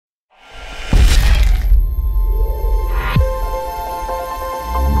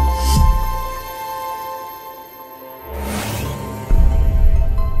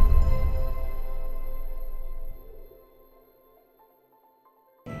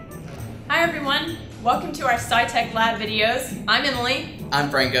Hi everyone, welcome to our Sci-Tech lab videos. I'm Emily.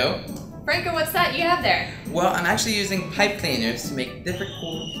 I'm Franco. Franco, what's that you have there? Well, I'm actually using pipe cleaners to make different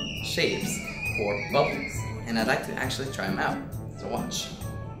cool shapes for bubbles. And I'd like to actually try them out. So watch.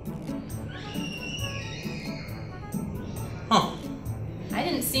 Huh. I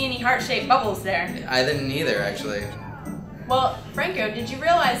didn't see any heart-shaped bubbles there. I didn't either, actually. Well, Franco, did you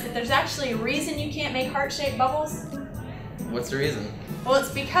realize that there's actually a reason you can't make heart-shaped bubbles? What's the reason? Well,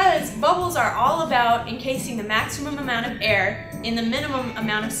 it's because bubbles are all about encasing the maximum amount of air in the minimum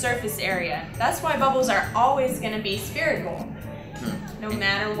amount of surface area. That's why bubbles are always going to be spherical, no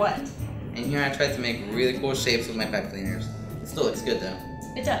matter what. And here I tried to make really cool shapes with my pipe cleaners. It still looks good though.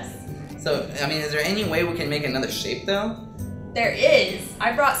 It does. So, I mean, is there any way we can make another shape though? There is.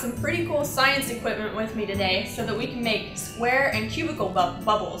 I brought some pretty cool science equipment with me today so that we can make square and cubical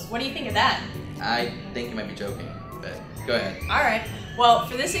bubbles. What do you think of that? I think you might be joking, but go ahead. Alright. Well,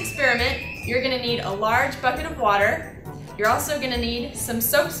 for this experiment, you're going to need a large bucket of water. You're also going to need some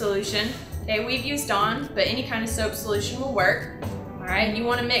soap solution. Okay, we've used Dawn, but any kind of soap solution will work. Alright, you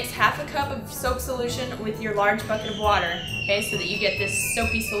want to mix half a cup of soap solution with your large bucket of water, okay, so that you get this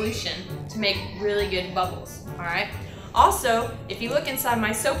soapy solution to make really good bubbles. Alright. Also, if you look inside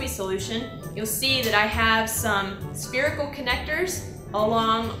my soapy solution, you'll see that I have some spherical connectors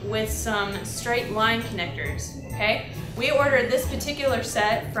along with some straight line connectors, okay? We ordered this particular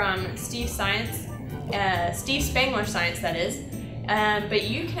set from Steve Spangler Science, that is, but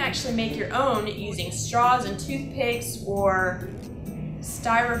you can actually make your own using straws and toothpicks or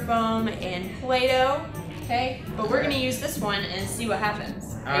styrofoam and Play-Doh, okay? But we're gonna use this one and see what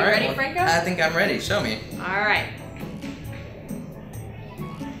happens. Are you ready, Franco? I think I'm ready. Show me. Alright.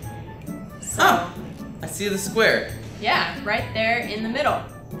 So, Oh, I see the square. yeah, right there in the middle.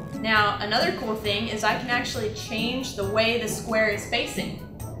 Now, another cool thing is I can actually change the way the square is facing.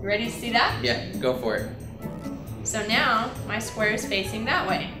 You ready to see that? Yeah, go for it. So now, my square is facing that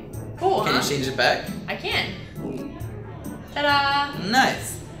way. Cool, Can huh? you change it back? I can. Ta-da!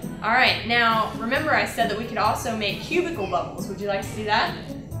 Nice. Alright, now, remember I said that we could also make cubical bubbles. Would you like to see that?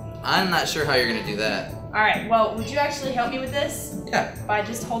 I'm not sure how you're gonna do that. Alright, well, would you actually help me with this? Yeah. By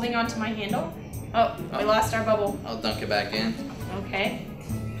just holding onto my handle? Oh, we lost our bubble. I'll dunk it back in. Okay.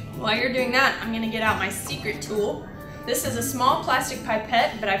 While you're doing that, I'm going to get out my secret tool. This is a small plastic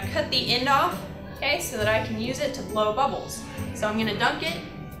pipette, but I've cut the end off, okay, so that I can use it to blow bubbles. So I'm going to dunk it,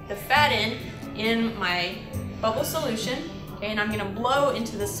 the fat end, in my bubble solution, okay, and I'm going to blow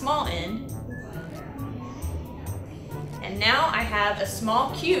into the small end. And now I have a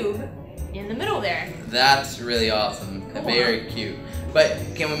small cube in the middle there. That's really awesome. Cool, Very cute. But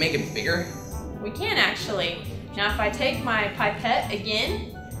can we make it bigger? We can actually. Now if I take my pipette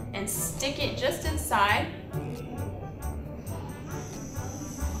again and stick it just inside.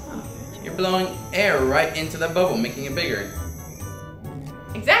 You're blowing air right into the bubble, making it bigger.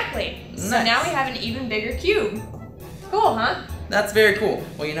 Exactly. Nice. So now we have an even bigger cube. Cool, huh? That's very cool.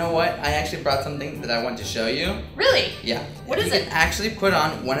 Well, you know what? I actually brought something that I want to show you. Really? Yeah. What is you it? can actually put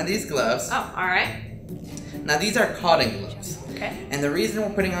on one of these gloves. Oh, alright. Now these are cotton gloves. Okay. And the reason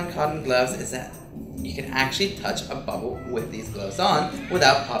we're putting on cotton gloves is that you can actually touch a bubble with these gloves on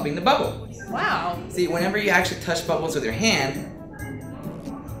without popping the bubble. Wow. See, whenever you actually touch bubbles with your hand,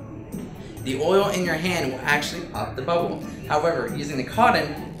 the oil in your hand will actually pop the bubble. However, using the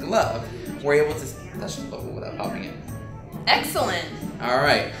cotton glove, we're able to touch the bubble without popping it. Excellent.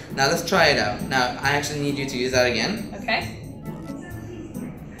 Alright, now let's try it out. Now, I actually need you to use that again. Okay.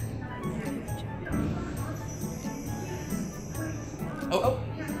 Oh,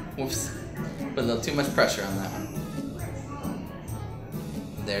 whoops. Put a little too much pressure on that one.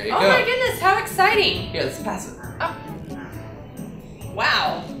 There you go. Oh my goodness, how exciting. Here, let's pass it. Oh.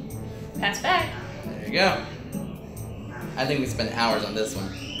 Wow. Pass back. There you go. I think we spent hours on this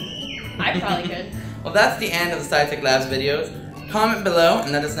one. I probably could. Well, that's the end of the Sci-Tech Labs videos. Comment below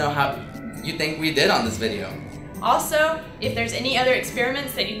and let us know how you think we did on this video. Also, if there's any other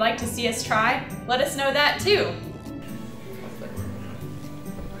experiments that you'd like to see us try, let us know that too.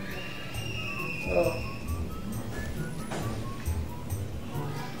 Oh.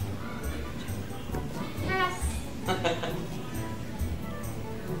 Pass.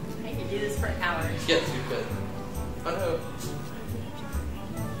 I could do this for hours. Yes, you could. Oh no.